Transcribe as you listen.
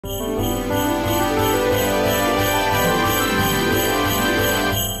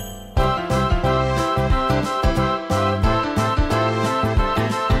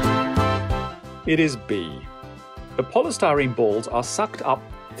It is B. The polystyrene balls are sucked up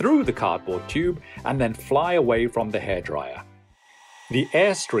through the cardboard tube and then fly away from the hairdryer. The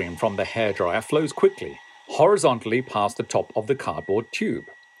airstream from the hairdryer flows quickly, horizontally past the top of the cardboard tube.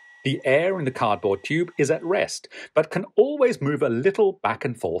 The air in the cardboard tube is at rest, but can always move a little back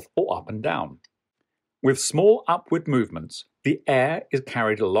and forth or up and down. With small upward movements, the air is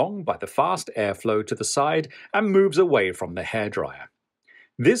carried along by the fast airflow to the side and moves away from the hairdryer.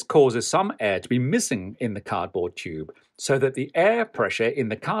 This causes some air to be missing in the cardboard tube, so that the air pressure in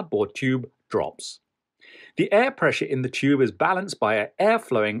the cardboard tube drops. The air pressure in the tube is balanced by air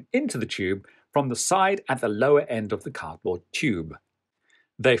flowing into the tube from the side at the lower end of the cardboard tube.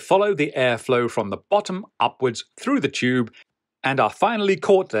 They follow the airflow from the bottom upwards through the tube and are finally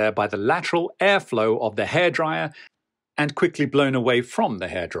caught there by the lateral airflow of the hairdryer and quickly blown away from the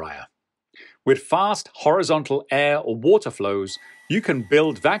hairdryer. With fast horizontal air or water flows, you can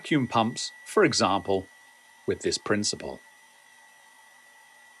build vacuum pumps, for example, with this principle.